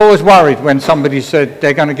I was worried when somebody said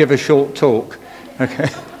they're going to give a short talk. Okay,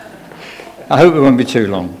 I hope it won't be too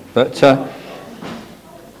long. But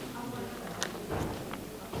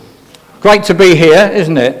great to be here,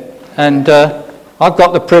 isn't it? And I've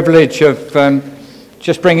got the privilege of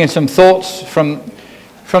just bringing some thoughts from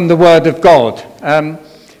the Word of God.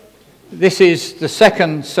 This is the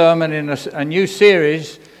second sermon in a new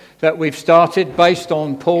series that we've started based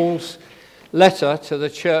on Paul's letter to the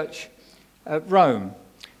church at Rome.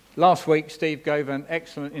 Last week, Steve gave an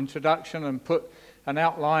excellent introduction and put an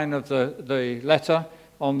outline of the letter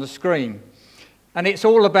on the screen. And it's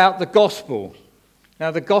all about the gospel.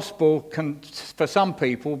 Now, the gospel can, for some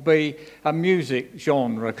people, be a music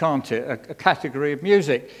genre, can't it? A category of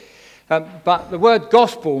music. But the word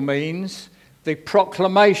gospel means the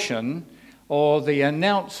proclamation or the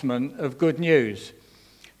announcement of good news.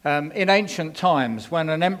 In ancient times, when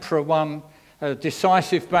an emperor won a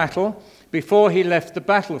decisive battle, before he left the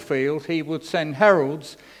battlefield, he would send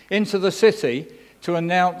heralds into the city to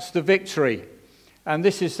announce the victory. And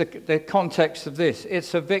this is the context of this.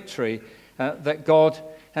 It's a victory that God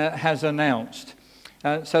has announced.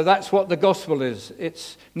 So that's what the gospel is.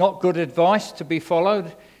 It's not good advice to be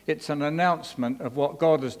followed. It's an announcement of what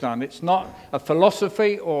God has done. It's not a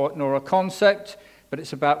philosophy nor a concept, but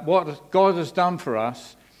it's about what God has done for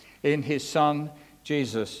us in his Son,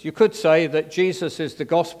 Jesus. You could say that Jesus is the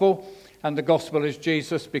gospel, and the gospel is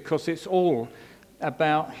Jesus, because it's all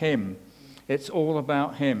about him. It's all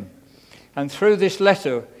about him. And through this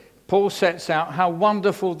letter, Paul sets out how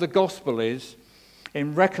wonderful the gospel is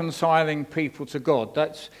in reconciling people to God.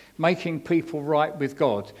 That's making people right with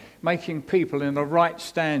God, making people in a right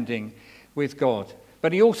standing with God.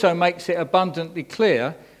 But he also makes it abundantly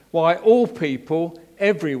clear why all people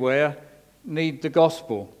everywhere need the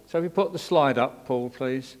gospel. So if you put the slide up, Paul,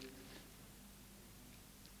 please.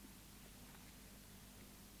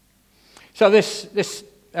 So this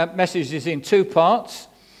message is in two parts.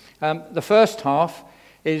 The first half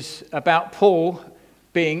is about Paul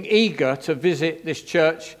being eager to visit this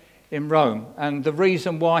church in Rome. And the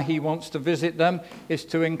reason why he wants to visit them is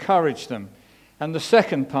to encourage them. And the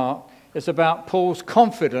second part is about Paul's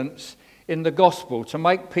confidence in the gospel to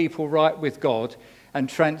make people right with God and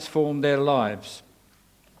transform their lives.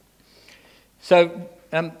 So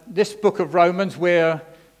this book of Romans, where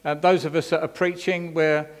those of us that are preaching,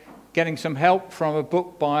 we're getting some help from a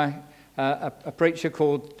book by a preacher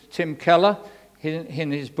called Tim Keller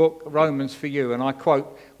in his book Romans for You, and I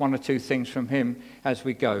quote one or two things from him as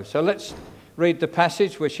we go. So let's read the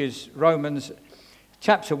passage, which is Romans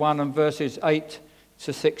chapter 1 and verses 8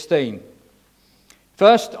 to 16.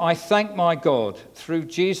 First, I thank my God through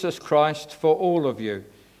Jesus Christ for all of you,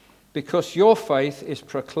 because your faith is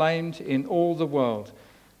proclaimed in all the world.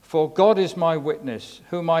 For God is my witness,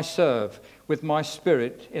 whom I serve with my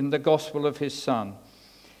spirit in the gospel of his Son,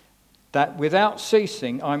 that without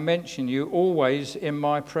ceasing I mention you always in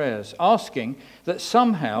my prayers, asking that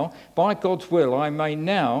somehow, by God's will, I may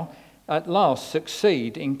now at last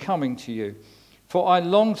succeed in coming to you. For I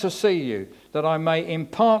long to see you, that I may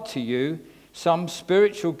impart to you some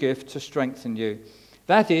spiritual gift to strengthen you.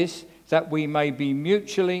 That is, that we may be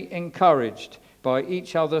mutually encouraged by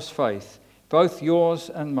each other's faith, both yours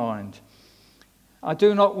and mine. I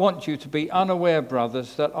do not want you to be unaware,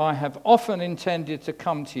 brothers, that I have often intended to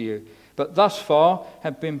come to you, but thus far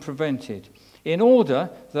have been prevented, in order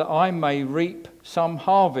that I may reap some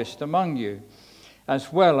harvest among you,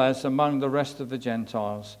 as well as among the rest of the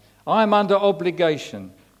Gentiles. I am under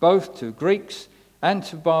obligation, both to Greeks and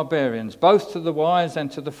to barbarians, both to the wise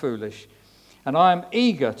and to the foolish. And I am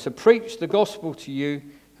eager to preach the gospel to you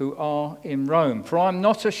who are in Rome. For I am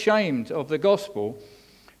not ashamed of the gospel,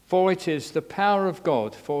 for it is the power of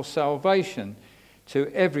God for salvation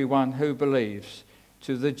to everyone who believes,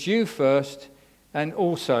 to the Jew first and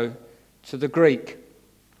also to the Greek.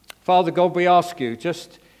 Father God, we ask you,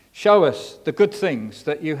 just show us the good things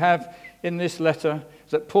that you have in this letter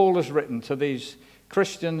that Paul has written to these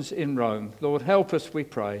Christians in Rome. Lord, help us, we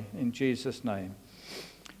pray, in Jesus' name.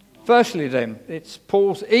 Firstly then, it's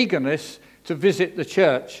Paul's eagerness to visit the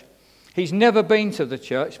church. He's never been to the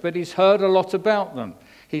church, but he's heard a lot about them.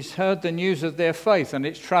 He's heard the news of their faith, and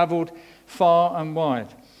it's travelled far and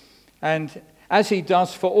wide. And as he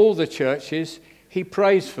does for all the churches, he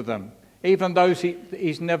prays for them. Even those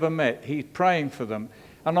he's never met, he's praying for them.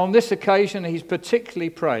 And on this occasion, he's particularly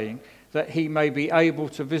praying that he may be able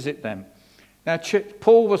to visit them. Now,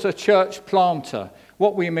 Paul was a church planter.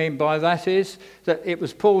 What we mean by that is that it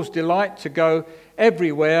was Paul's delight to go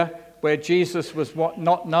everywhere where Jesus was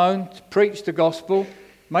not known, to preach the gospel,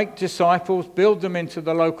 make disciples, build them into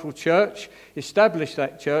the local church, establish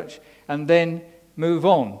that church, and then move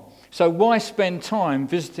on. So why spend time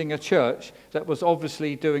visiting a church that was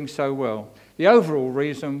obviously doing so well? The overall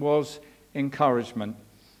reason was encouragement.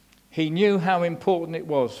 He knew how important it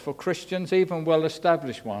was for Christians, even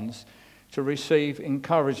well-established ones, to receive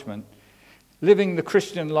encouragement. Living the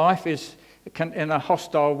Christian life in a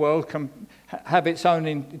hostile world can have its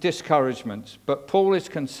own discouragements, but Paul is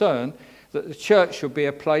concerned that the church should be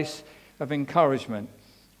a place of encouragement.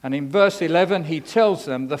 And in verse 11, he tells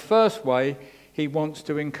them the first way he wants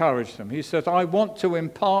to encourage them. He says, I want to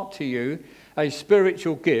impart to you a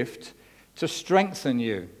spiritual gift to strengthen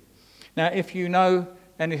you. Now, if you know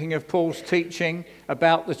anything of Paul's teaching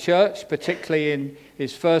about the church, particularly in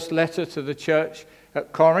his first letter to the church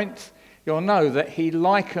at Corinth, you'll know that he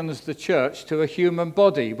likens the church to a human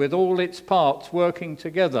body with all its parts working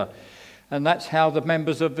together. And that's how the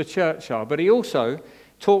members of the church are. But he also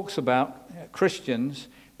talks about Christians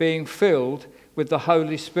being filled with the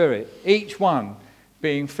Holy Spirit, each one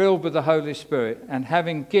being filled with the Holy Spirit and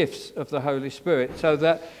having gifts of the Holy Spirit so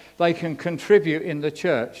that they can contribute in the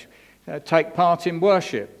church, take part in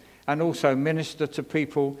worship, and also minister to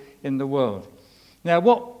people in the world. Now,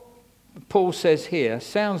 what Paul says here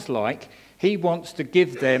sounds like he wants to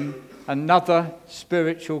give them another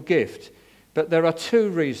spiritual gift. But there are two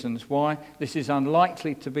reasons why this is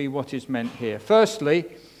unlikely to be what is meant here. Firstly,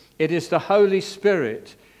 it is the Holy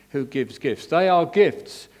Spirit who gives gifts. They are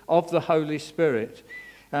gifts of the Holy Spirit.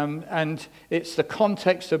 And it's the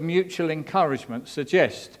context of mutual encouragement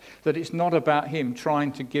suggests that it's not about him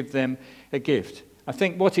trying to give them a gift. I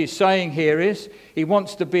think what he's saying here is he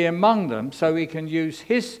wants to be among them so he can use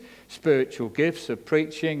his spiritual gifts of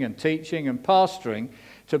preaching and teaching and pastoring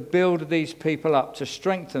to build these people up, to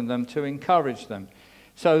strengthen them, to encourage them,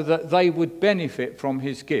 so that they would benefit from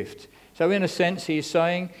his gift. So in a sense, he's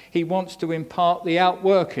saying he wants to impart the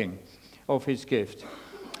outworking of his gift.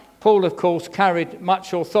 Paul, of course, carried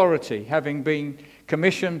much authority, having been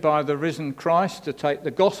commissioned by the risen Christ to take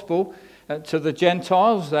the gospel to the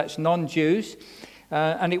Gentiles, that's non-Jews.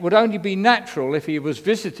 And it would only be natural if he was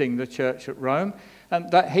visiting the church at Rome and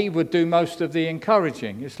that he would do most of the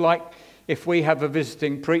encouraging. It's like if we have a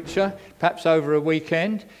visiting preacher, perhaps over a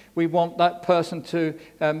weekend, we want that person to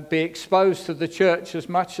be exposed to the church as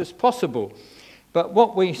much as possible. But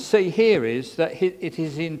what we see here is that it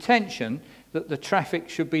is the intention that the traffic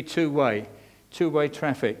should be two-way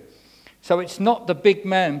traffic. So it's not the big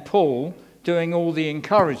man, Paul, doing all the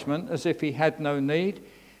encouragement as if he had no need,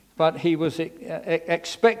 but he was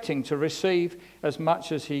expecting to receive as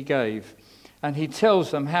much as he gave. And he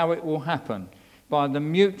tells them how it will happen, by the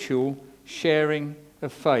mutual sharing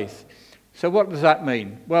of faith. So what does that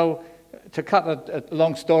mean? Well, to cut a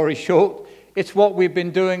long story short, it's what we've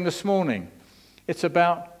been doing this morning. It's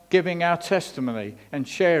about giving our testimony and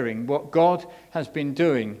sharing what God has been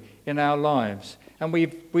doing in our lives. And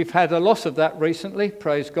we've had a lot of that recently,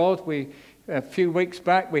 praise God. A few weeks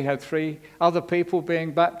back, we had 3 other people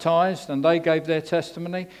being baptized, and they gave their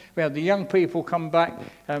testimony. We had the young people come back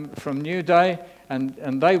from New Day,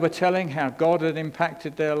 and they were telling how God had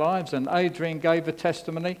impacted their lives, and Adrian gave a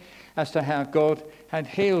testimony as to how God had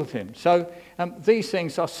healed him. So these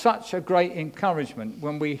things are such a great encouragement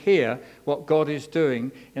when we hear what God is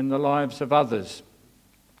doing in the lives of others.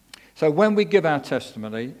 So when we give our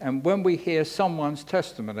testimony and when we hear someone's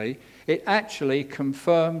testimony, it actually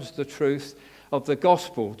confirms the truth of the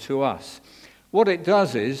gospel to us. What it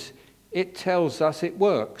does is it tells us it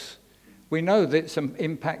works. We know that it's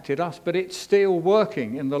impacted us, but it's still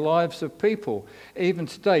working in the lives of people. Even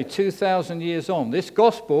today, 2,000 years on, this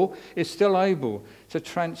gospel is still able to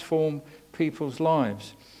transform people's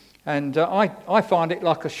lives. And I find it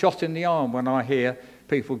like a shot in the arm when I hear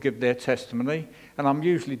people give their testimony. And I'm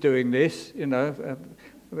usually doing this,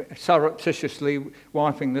 surreptitiously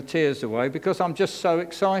wiping the tears away because I'm just so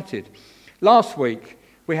excited. Last week,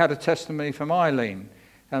 we had a testimony from Eileen.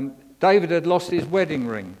 David had lost his wedding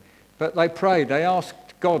ring, but they prayed. They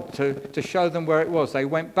asked God to show them where it was. They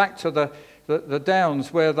went back to the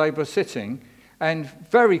downs where they were sitting, and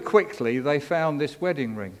very quickly they found this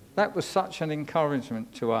wedding ring. That was such an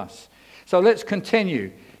encouragement to us. So let's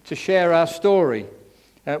continue to share our story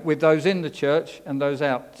with those in the church and those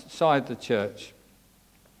outside the church.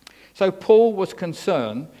 So Paul was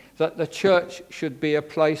concerned that the church should be a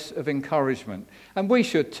place of encouragement, and we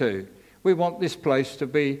should too. We want this place to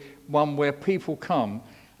be one where people come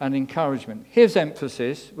and encouragement. His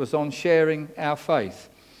emphasis was on sharing our faith.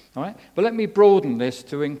 All right? But let me broaden this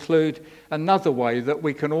to include another way that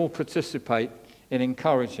we can all participate in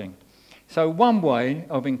encouraging. So one way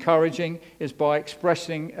of encouraging is by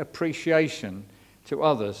expressing appreciation to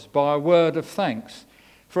others, by a word of thanks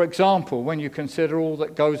For example, when you consider all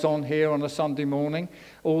that goes on here on a Sunday morning,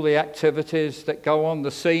 all the activities that go on, the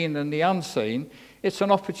seen and the unseen, it's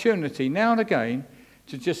an opportunity now and again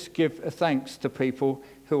to just give a thanks to people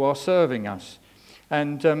who are serving us.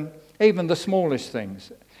 And even the smallest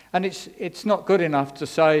things. And it's not good enough to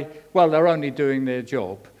say, well, they're only doing their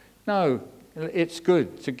job. No, it's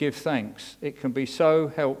good to give thanks. It can be so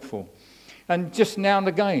helpful. And just now and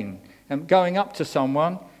again, going up to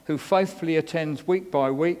someone who faithfully attends week by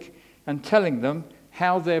week and telling them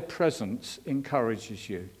how their presence encourages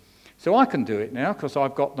you. So I can do it now because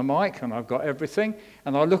I've got the mic and I've got everything,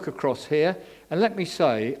 and I look across here, and let me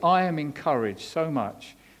say, I am encouraged so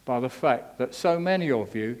much by the fact that so many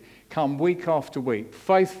of you come week after week,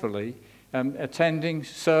 faithfully attending,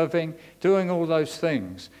 serving, doing all those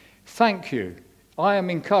things. Thank you. I am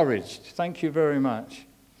encouraged. Thank you very much.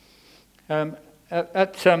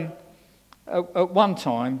 At one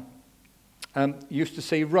time, you used to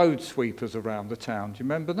see road sweepers around the town. Do you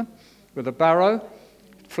remember them? With a barrow,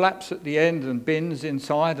 flaps at the end and bins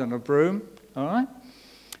inside and a broom. All right?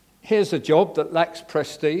 Here's a job that lacks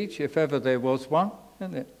prestige, if ever there was one,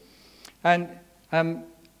 isn't it? And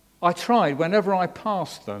I tried, whenever I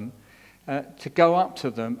passed them, to go up to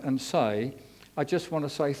them and say, I just want to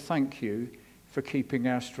say thank you for keeping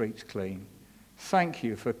our streets clean. Thank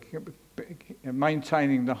you for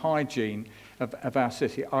maintaining the hygiene of our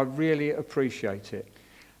city. I really appreciate it.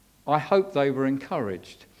 I hope they were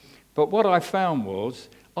encouraged. But what I found was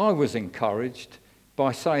I was encouraged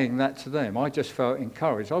by saying that to them. I just felt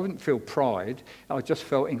encouraged. I didn't feel pride. I just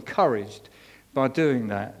felt encouraged by doing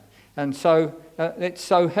that. And so it's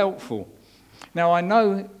so helpful. Now, I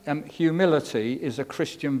know humility is a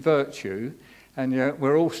Christian virtue, and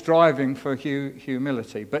we're all striving for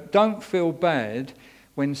humility. But don't feel bad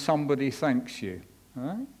when somebody thanks you. All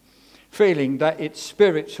right? Feeling that it's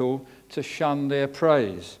spiritual to shun their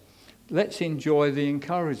praise. Let's enjoy the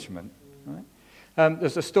encouragement. Right?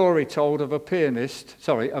 There's a story told of a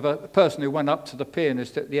person who went up to the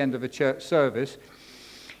pianist at the end of a church service,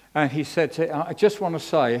 and he said to him, I just want to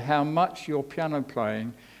say how much your piano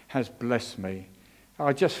playing has blessed me.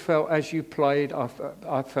 I just felt, as you played,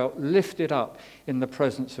 I felt lifted up in the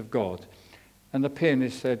presence of God. And the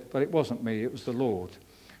pianist said, but it wasn't me, it was the Lord.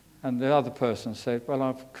 And the other person said, well,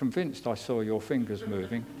 I'm convinced I saw your fingers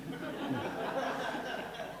moving.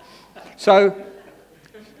 So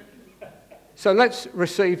let's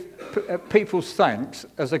receive people's thanks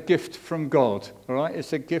as a gift from God, all right?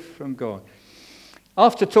 It's a gift from God.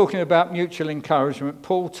 After talking about mutual encouragement,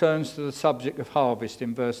 Paul turns to the subject of harvest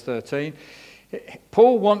in verse 13.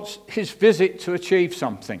 Paul wants his visit to achieve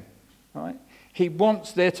something, right? He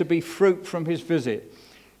wants there to be fruit from his visit.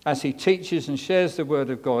 As he teaches and shares the word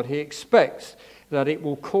of God, he expects that it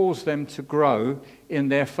will cause them to grow in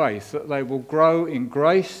their faith, that they will grow in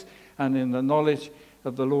grace and in the knowledge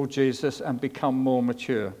of the Lord Jesus and become more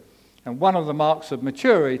mature. And one of the marks of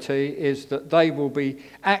maturity is that they will be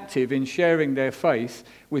active in sharing their faith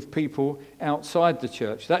with people outside the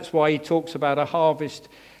church. That's why he talks about a harvest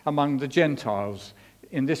among the Gentiles.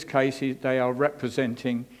 In this case, they are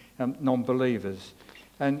representing non-believers.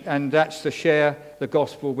 And that's to share the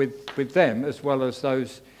gospel with them as well as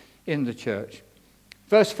those in the church.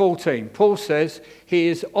 Verse 14, Paul says he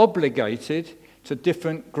is obligated to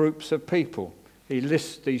different groups of people. He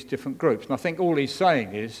lists these different groups. And I think all he's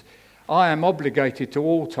saying is, I am obligated to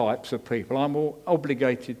all types of people. I'm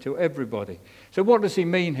obligated to everybody. So what does he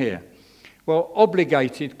mean here? Well,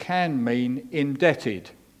 obligated can mean indebted.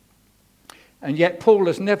 And yet Paul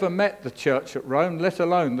has never met the church at Rome, let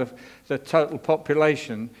alone the total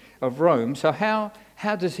population of Rome. So how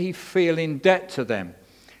does he feel in debt to them?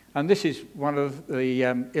 And this is one of the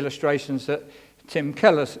illustrations that Tim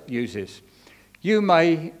Keller uses. You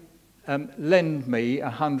may lend me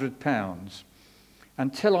 £100.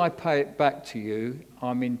 Until I pay it back to you,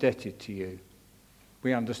 I'm indebted to you.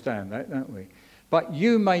 We understand that, don't we? But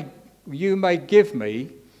you may give me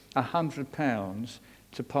 £100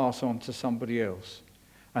 to pass on to somebody else.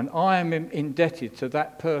 And I am indebted to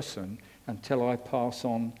that person until I pass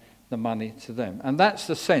on the money to them. And that's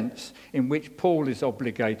the sense in which Paul is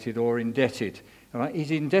obligated or indebted. Right?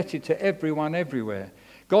 He's indebted to everyone everywhere.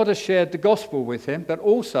 God has shared the gospel with him, but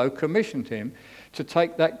also commissioned him to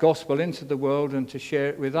take that gospel into the world and to share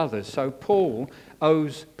it with others. So Paul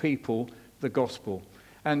owes people the gospel.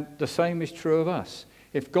 And the same is true of us.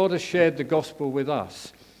 If God has shared the gospel with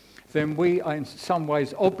us, then we are in some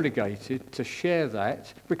ways obligated to share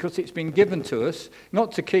that because it's been given to us,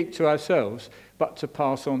 not to keep to ourselves, but to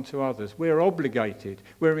pass on to others. We're obligated,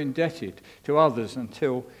 we're indebted to others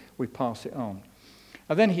until we pass it on.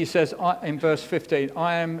 And then he says in verse 15,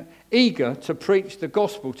 I am eager to preach the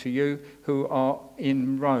gospel to you who are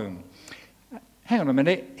in Rome. Hang on a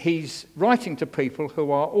minute. He's writing to people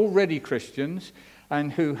who are already Christians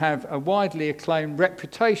and who have a widely acclaimed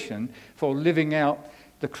reputation for living out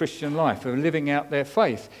the Christian life, for living out their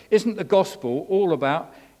faith. Isn't the gospel all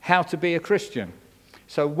about how to be a Christian?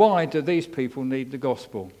 So why do these people need the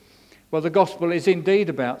gospel? Well, the gospel is indeed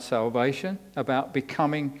about salvation, about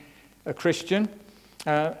becoming a Christian,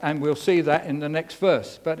 and we'll see that in the next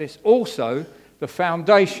verse. But it's also the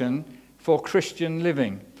foundation for Christian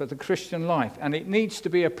living, for the Christian life. And it needs to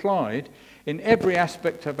be applied in every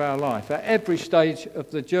aspect of our life, at every stage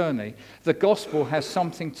of the journey. The gospel has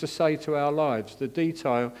something to say to our lives, the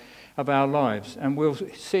detail of our lives. And we'll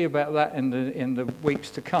see about that in the weeks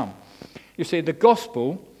to come. You see, the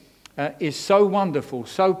gospel is so wonderful,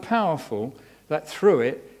 so powerful, that through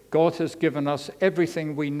it, God has given us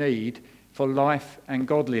everything we need for life and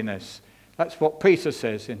godliness. That's what Peter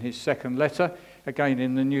says in his second letter, again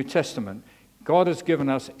in the New Testament. God has given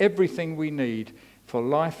us everything we need for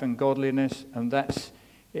life and godliness, and that's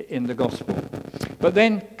in the gospel. But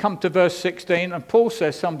then come to verse 16, and Paul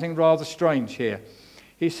says something rather strange here.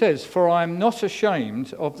 He says, for I am not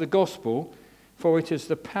ashamed of the gospel, for it is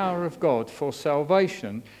the power of God for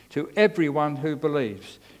salvation to everyone who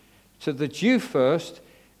believes, to the Jew first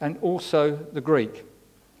and also the Greek.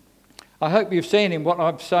 I hope you've seen in what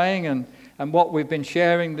I'm saying and what we've been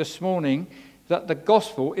sharing this morning that the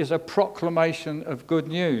gospel is a proclamation of good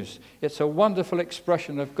news. It's a wonderful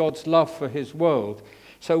expression of God's love for his world.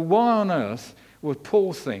 So why on earth would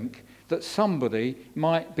Paul think that somebody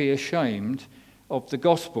might be ashamed of the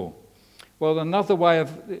gospel? Well, another way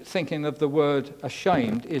of thinking of the word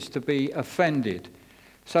ashamed is to be offended.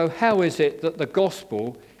 So how is it that the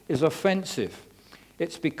gospel is offensive?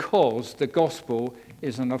 It's because the gospel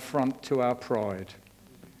is an affront to our pride.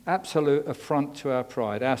 Absolute affront to our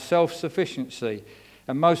pride, our self-sufficiency,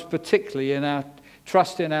 and most particularly in our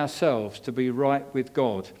trust in ourselves to be right with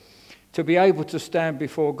God, to be able to stand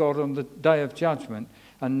before God on the day of judgment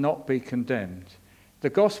and not be condemned. The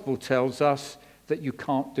gospel tells us that you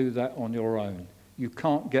can't do that on your own. You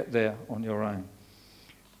can't get there on your own.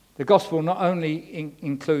 The gospel not only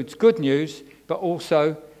includes good news, but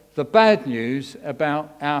also the bad news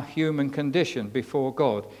about our human condition before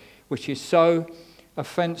God, which is so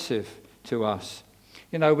offensive to us.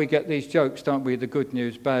 You know, we get these jokes, don't we? The good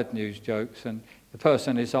news, bad news jokes, and the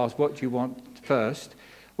person is asked, what do you want first?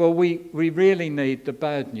 Well, we really need the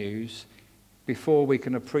bad news before we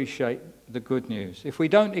can appreciate the good news. If we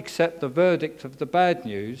don't accept the verdict of the bad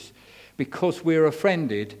news because we're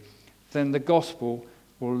offended, then the gospel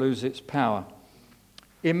will lose its power.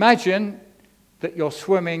 Imagine that you're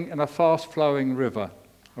swimming in a fast-flowing river,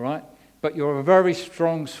 all right? But you're a very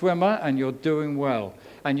strong swimmer and you're doing well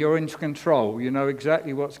and you're in control. You know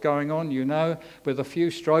exactly what's going on. You know with a few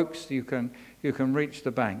strokes you can reach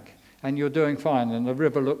the bank and you're doing fine and the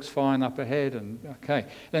river looks fine up ahead. And okay,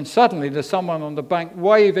 then suddenly there's someone on the bank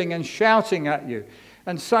waving and shouting at you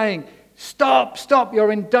and saying, stop,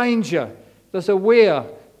 you're in danger. There's a weir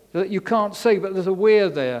that you can't see, but there's a weir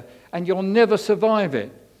there and you'll never survive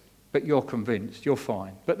it. But you're convinced, you're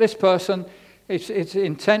fine. But this person, it's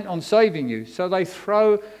intent on saving you, so they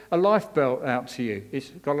throw a life belt out to you. It's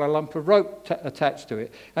got a lump of rope attached to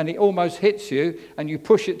it, and it almost hits you, and you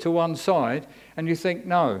push it to one side, and you think,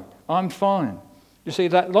 no, I'm fine. You see,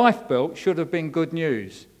 that life belt should have been good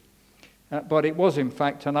news, but it was, in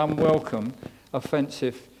fact, an unwelcome,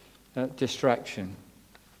 offensive distraction.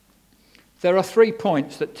 There are 3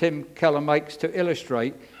 points that Tim Keller makes to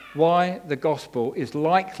illustrate why the gospel is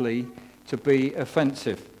likely to be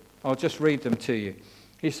offensive. I'll just read them to you.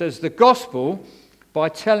 He says, the gospel, by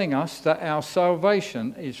telling us that our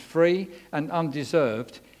salvation is free and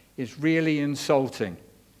undeserved, is really insulting.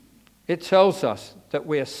 It tells us that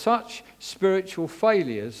we are such spiritual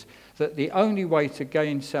failures that the only way to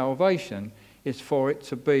gain salvation is for it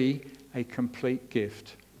to be a complete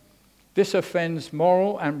gift. This offends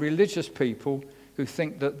moral and religious people who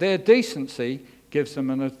think that their decency gives them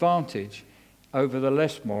an advantage over the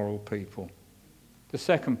less moral people. The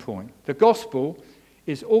second point, the gospel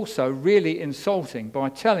is also really insulting by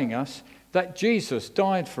telling us that Jesus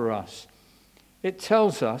died for us. It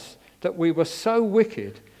tells us that we were so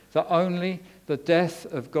wicked that only the death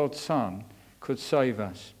of God's Son could save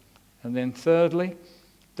us. And then thirdly,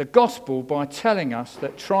 the gospel, by telling us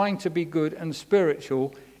that trying to be good and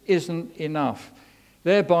spiritual isn't enough,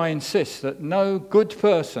 thereby insists that no good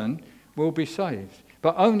person will be saved,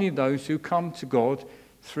 but only those who come to God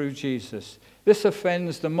through Jesus. This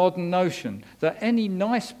offends the modern notion that any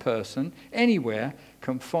nice person anywhere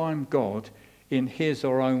can find God in his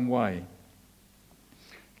or own way.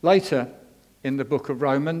 Later in the book of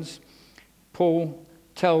Romans, Paul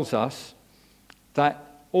tells us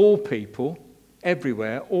that all people,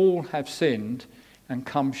 everywhere, all have sinned and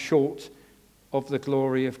come short of the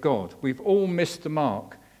glory of God. We've all missed the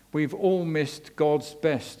mark. We've all missed God's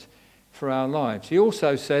best for our lives. He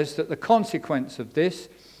also says that the consequence of this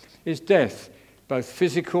is death, both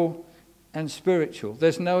physical and spiritual.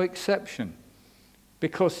 There's no exception,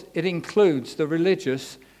 because it includes the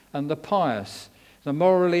religious and the pious, the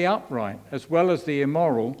morally upright, as well as the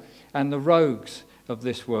immoral and the rogues of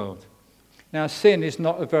this world. Now, sin is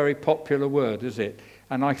not a very popular word, is it?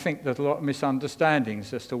 And I think there's a lot of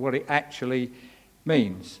misunderstandings as to what it actually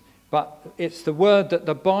means. But it's the word that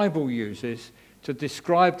the Bible uses to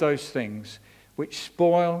describe those things which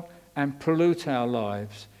spoil and pollute our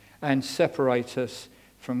lives and separate us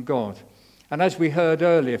from God. And as we heard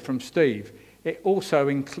earlier from Steve, it also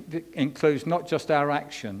includes not just our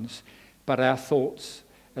actions, but our thoughts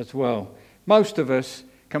as well. Most of us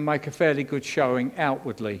can make a fairly good showing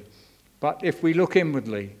outwardly, but if we look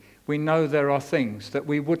inwardly, we know there are things that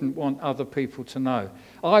we wouldn't want other people to know.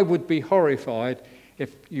 I would be horrified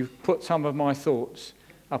if you put some of my thoughts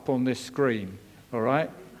up on this screen, all right?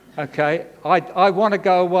 Okay, I want to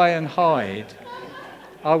go away and hide.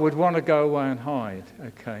 I would want to go away and hide,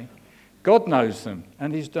 okay? God knows them,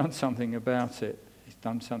 and he's done something about it. He's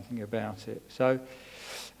done something about it. So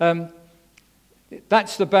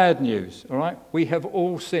that's the bad news, all right? We have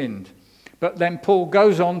all sinned. But then Paul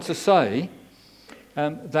goes on to say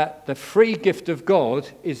that the free gift of God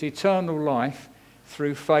is eternal life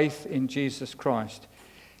through faith in Jesus Christ.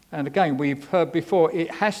 And again, we've heard before,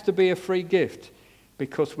 it has to be a free gift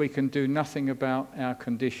because we can do nothing about our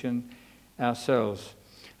condition ourselves.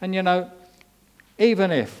 And you know,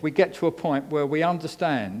 even if we get to a point where we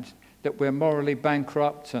understand that we're morally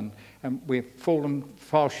bankrupt and we've fallen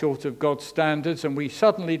far short of God's standards, and we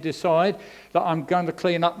suddenly decide that I'm going to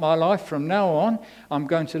clean up my life from now on, I'm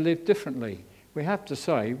going to live differently. We have to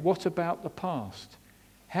say, what about the past?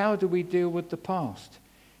 How do we deal with the past?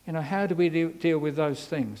 You know, how do we deal with those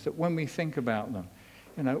things that when we think about them,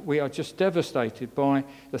 you know, we are just devastated by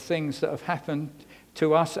the things that have happened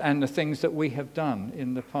to us and the things that we have done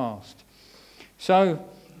in the past. So,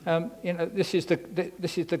 you know, this is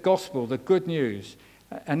the gospel, the good news.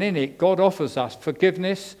 And in it, God offers us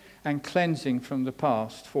forgiveness and cleansing from the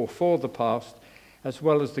past, for the past, as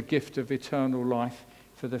well as the gift of eternal life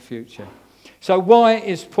for the future. So why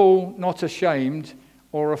is Paul not ashamed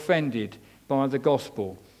or offended by the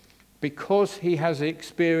gospel? Because he has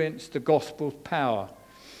experienced the gospel's power.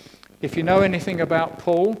 If you know anything about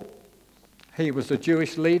Paul, he was a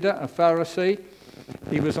Jewish leader, a Pharisee.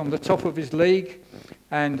 He was on the top of his league,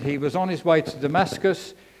 and he was on his way to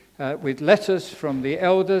Damascus with letters from the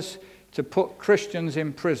elders to put Christians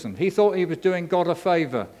in prison. He thought he was doing God a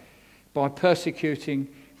favour by persecuting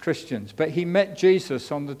Christians. But he met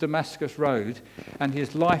Jesus on the Damascus road, and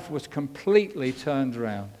his life was completely turned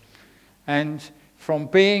around. And from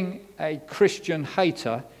being a Christian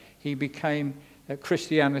hater, he became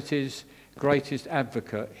Christianity's greatest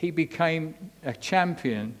advocate. He became a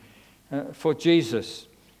champion for Jesus.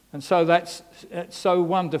 And so that's so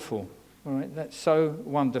wonderful. All right, that's so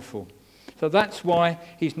wonderful. So that's why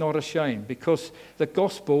he's not ashamed, because the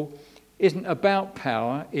gospel isn't about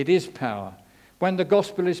power, it is power. When the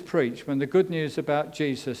gospel is preached, when the good news about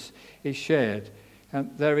Jesus is shared,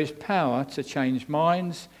 there is power to change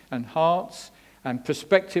minds and hearts and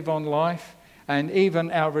perspective on life and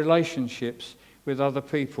even our relationships with other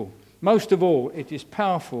people. Most of all, it is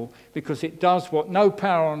powerful because it does what no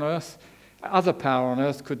power on earth, other power on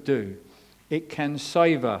earth could do. It can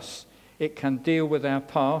save us. It can deal with our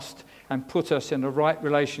past and put us in a right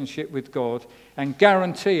relationship with God and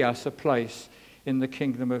guarantee us a place in the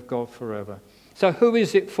kingdom of God forever. So who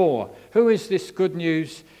is it for? Who is this good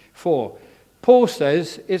news for? Paul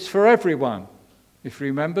says it's for everyone. If you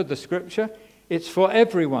remember the scripture, it's for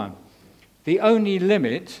everyone. The only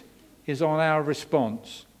limit is on our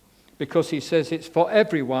response, because he says it's for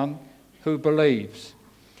everyone who believes.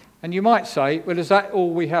 And you might say, well, is that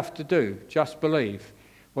all we have to do? Just believe?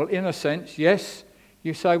 Well, in a sense, yes.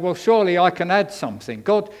 You say, well, surely I can add something.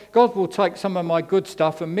 God will take some of my good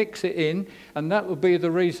stuff and mix it in, and that will be the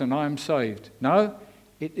reason I am saved. No,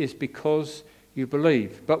 it is because you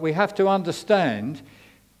believe. But we have to understand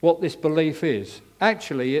what this belief is.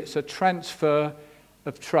 Actually, it's a transfer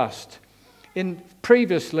of trust.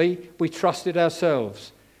 Previously, we trusted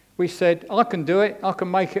ourselves. We said, I can do it, I can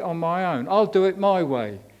make it on my own, I'll do it my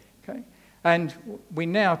way. Okay? And we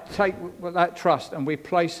now take that trust and we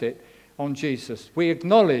place it on Jesus. We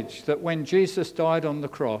acknowledge that when Jesus died on the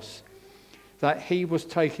cross, that he was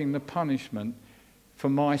taking the punishment for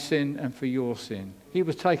my sin and for your sin. He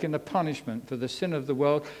was taking the punishment for the sin of the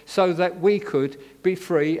world so that we could be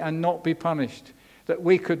free and not be punished, that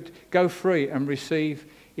we could go free and receive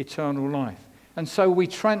eternal life. And so we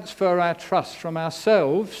transfer our trust from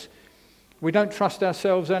ourselves. We don't trust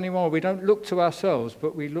ourselves anymore. We don't look to ourselves,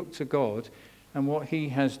 but we look to God and what he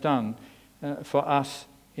has done for us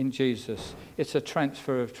in Jesus. It's a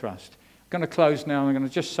transfer of trust. I'm going to close now. I'm going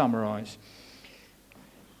to just summarize.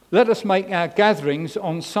 Let us make our gatherings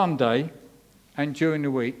on Sunday and during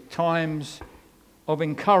the week times of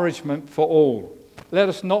encouragement for all. Let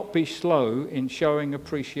us not be slow in showing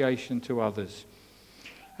appreciation to others.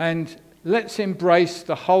 And let's embrace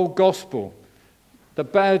the whole gospel, the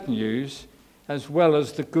bad news as well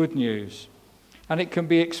as the good news. And it can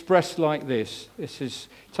be expressed like this. This is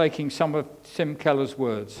taking some of Tim Keller's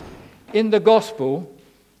words. In the gospel,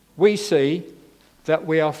 we see that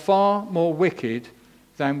we are far more wicked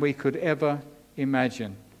than we could ever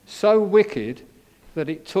imagine. So wicked that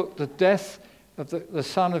it took the death of the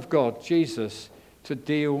Son of God, Jesus, to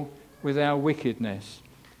deal with our wickedness.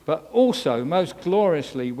 But also, most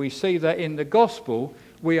gloriously, we see that in the gospel,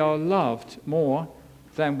 we are loved more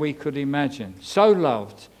than we could imagine. So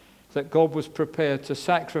loved that God was prepared to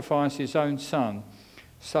sacrifice his own Son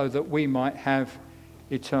so that we might have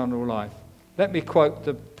eternal life. Let me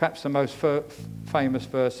quote perhaps the most famous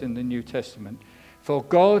verse in the New Testament. For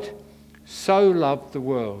God so loved the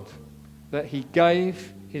world that he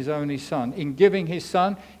gave his only Son. In giving his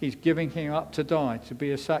Son, he's giving him up to die, to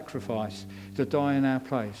be a sacrifice, to die in our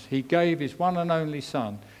place. He gave his one and only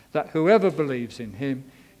Son, that whoever believes in him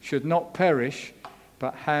should not perish,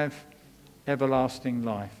 but have everlasting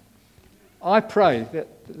life. I pray that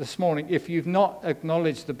this morning, if you've not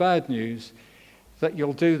acknowledged the bad news, that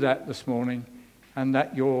you'll do that this morning, and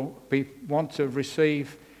that you'll want to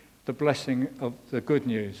receive the blessing of the good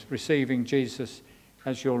news, receiving Jesus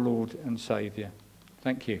as your Lord and Saviour.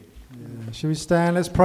 Thank you. Shall we stand? Let's pray.